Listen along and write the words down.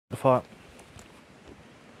The fire.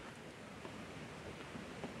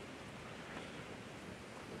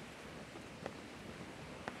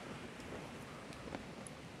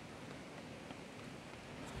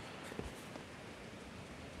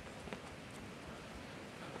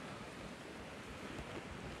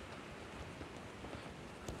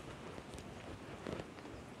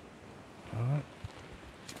 Alright.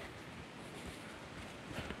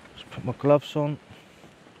 Just put my gloves on.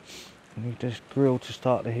 I need this grill to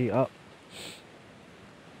start to heat up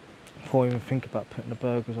before I even think about putting the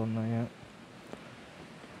burgers on there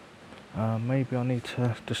yet. Maybe I need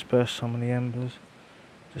to disperse some of the embers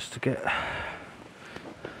just to get.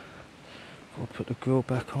 I'll put the grill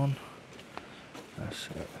back on. That's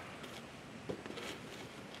it.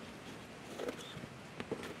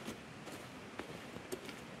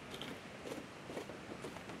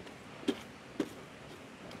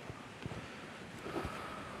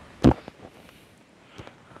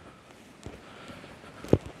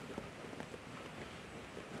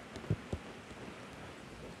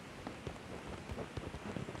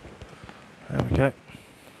 There we go.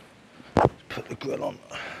 Let's put the grill on.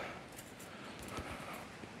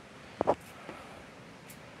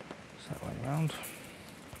 It's that way round.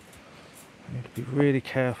 I need to be really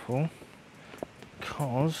careful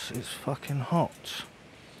because it's fucking hot.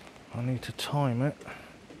 I need to time it.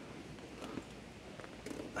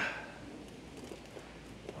 Like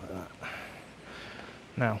that.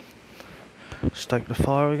 Now, stoke the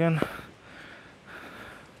fire again.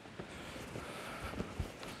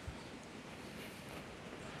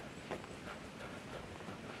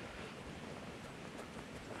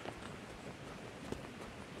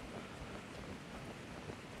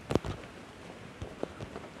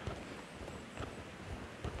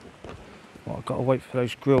 I've got to wait for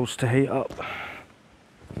those grills to heat up.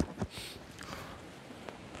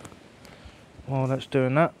 While that's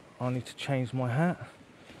doing that, I need to change my hat.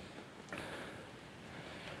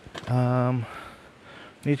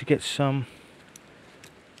 Need to get some.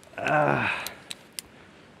 I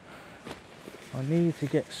need to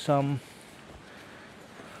get some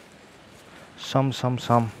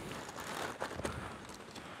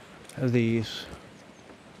of these.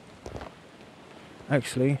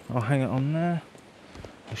 Actually, I'll hang it on there.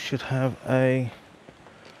 I should have another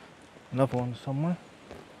one somewhere.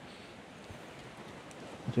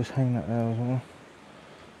 I'll just hang that there as well.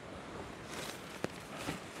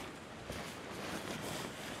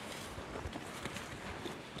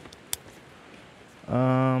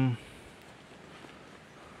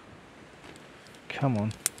 Come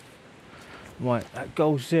on. Right, that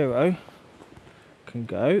goal 0 can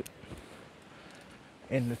go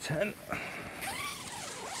in the tent.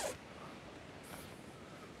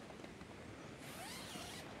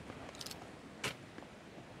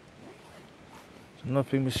 There's a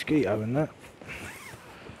lovely mosquito in that.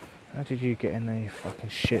 How did you get in there, you fucking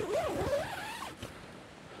shit?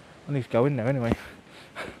 I need to go in there anyway.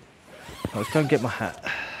 Let's go and get my hat.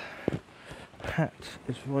 Hat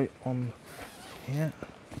is right on here.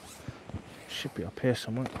 Should be up here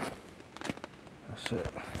somewhere. That's it.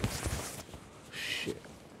 Shit.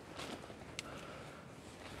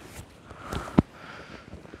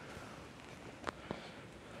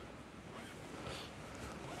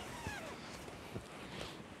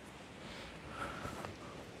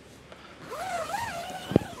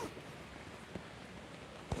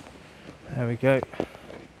 There we go.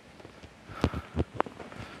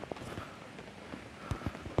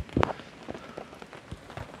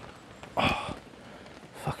 Oh,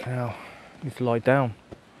 fucking hell. I need to lie down.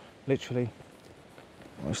 Literally.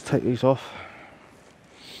 Let's take these off.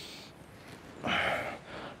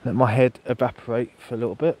 Let my head evaporate for a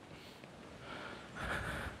little bit.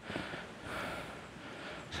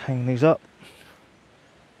 Let's hang these up.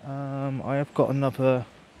 I have got another.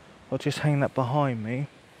 I'll just hang that behind me.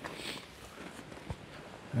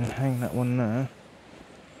 And hang that one there.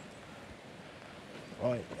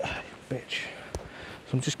 Right, bitch.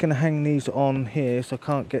 So I'm just going to hang these on here so I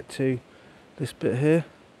can't get to this bit here.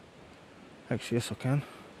 Actually, yes I can.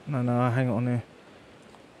 No, I hang it on here.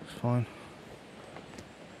 It's fine.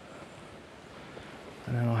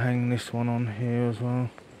 And then I'll hang this one on here as well.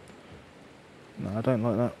 No, I don't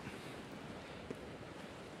like that.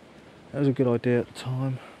 That was a good idea at the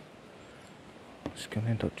time. It's going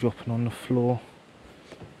to end up dropping on the floor.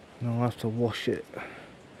 And I'll have to wash it.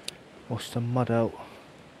 Wash the mud out.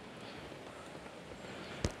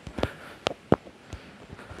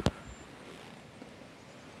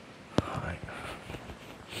 Right.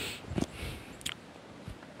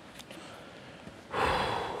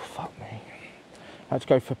 Fuck me. I had to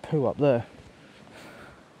go for poo up there.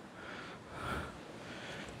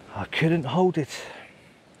 I couldn't hold it.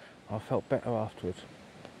 I felt better afterwards.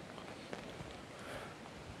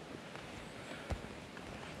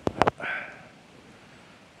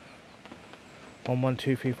 One,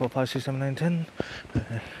 2, 3, 4, 5, 6, 7, 9, 10.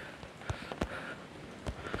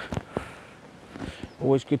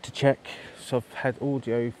 Always good to check. So I've had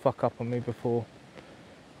audio fuck up on me before.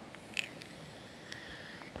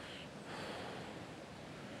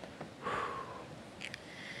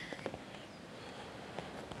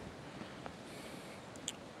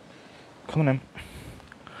 Come on then.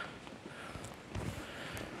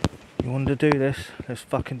 You want to do this? Let's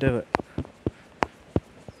fucking do it.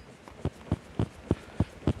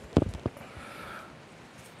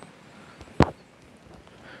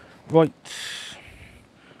 Right.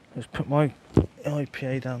 Let's put my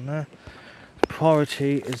IPA down there.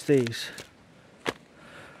 Priority is these.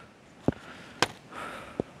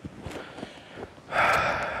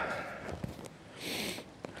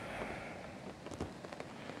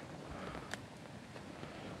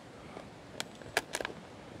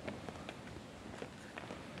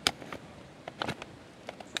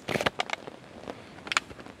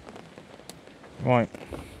 Right,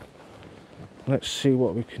 let's see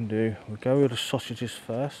what we can do. We'll go with the sausages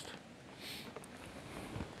first.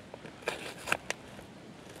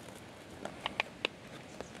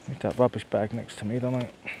 Need that rubbish bag next to me, don't I?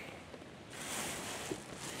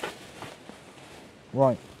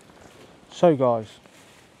 Right, so guys,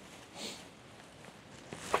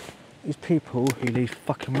 these people who leave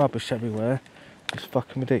fucking rubbish everywhere is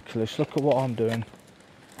fucking ridiculous. Look at what I'm doing.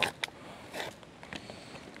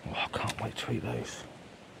 Oh, I can't wait to eat those.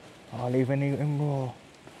 I'll leave anything raw.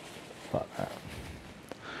 Fuck that.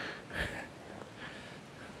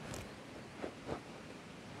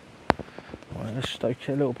 Right, let's stoke it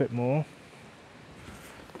a little bit more.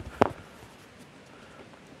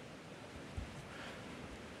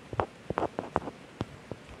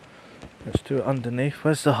 Let's do it underneath.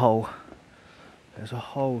 Where's the hole? There's a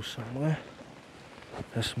hole somewhere.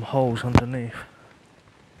 There's some holes underneath.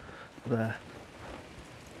 There.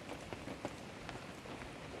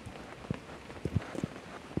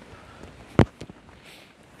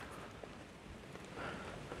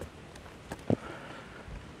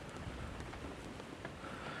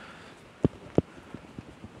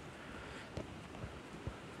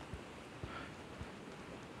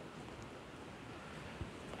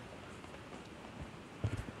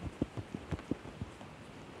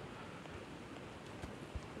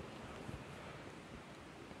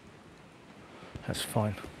 That's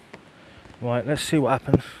fine. Right, let's see what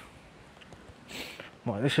happens.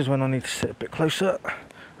 Right, this is when I need to sit a bit closer.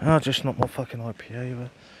 And I'll just knock my fucking IPA over.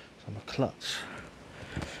 So I'm a klutz.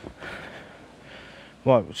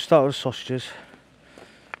 Right, we'll start with the sausages.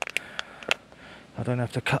 I don't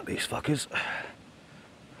have to cut these fuckers.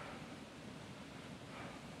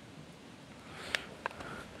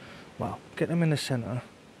 Well, get them in the centre.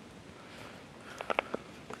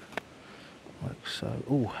 Like so.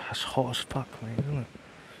 Oh, that's hot as fuck, mate, isn't it?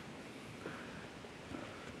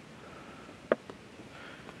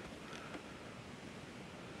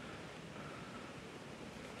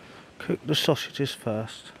 Cook the sausages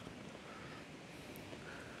first.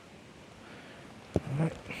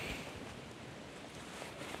 Right.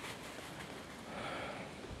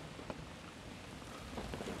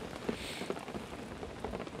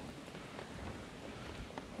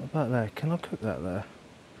 What about there? Can I cook that there?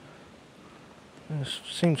 It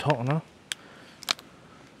seems hot enough.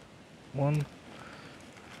 1,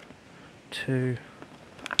 2,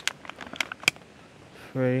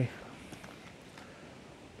 3,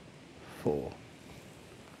 4.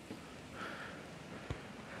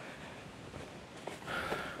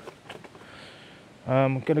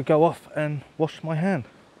 I'm going to go off and wash my hand.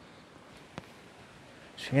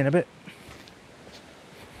 See you in a bit.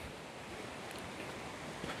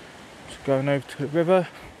 Just going over to the river.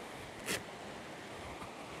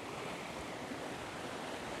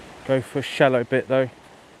 Go for a shallow bit though.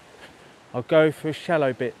 I'll go for a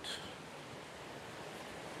shallow bit.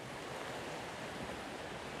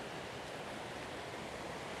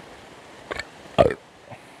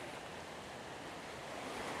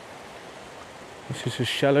 This is as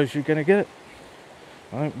shallow as you're gonna get.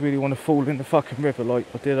 I don't really want to fall in the fucking river like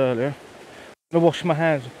I did earlier. I'm gonna wash my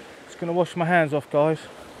hands. Just gonna wash my hands off, guys.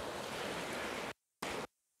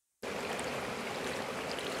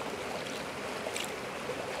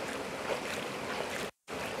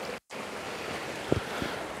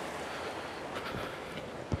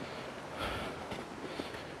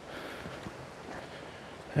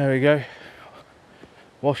 There we go.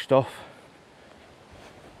 Washed off.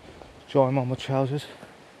 Dry them on my trousers.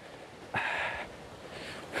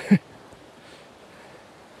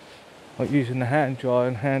 like using the hand dryer,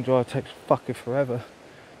 and hand dryer takes fucking forever.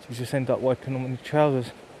 So you just end up wiping them on your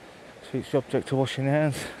trousers. So it's the object to washing your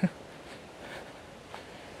hands.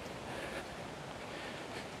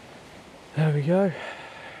 There we go.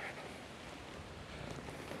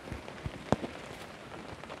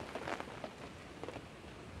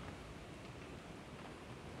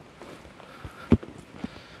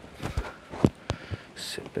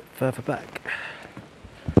 Sit a bit further back.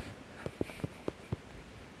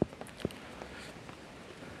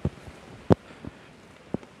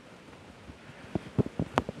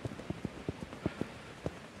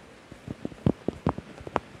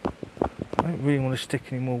 I don't really want to stick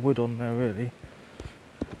any more wood on there, really.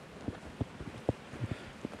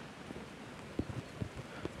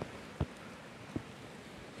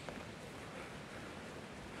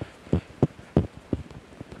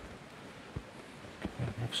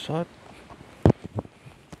 Other side.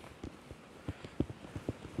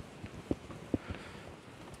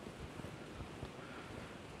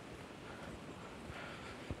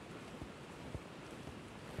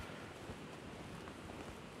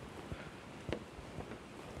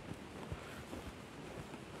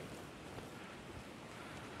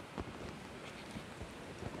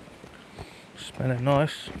 Smelling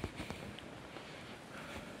nice.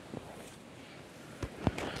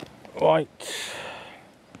 Right,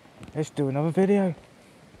 let's do another video.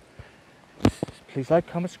 Please like,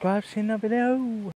 comment, subscribe, see another video.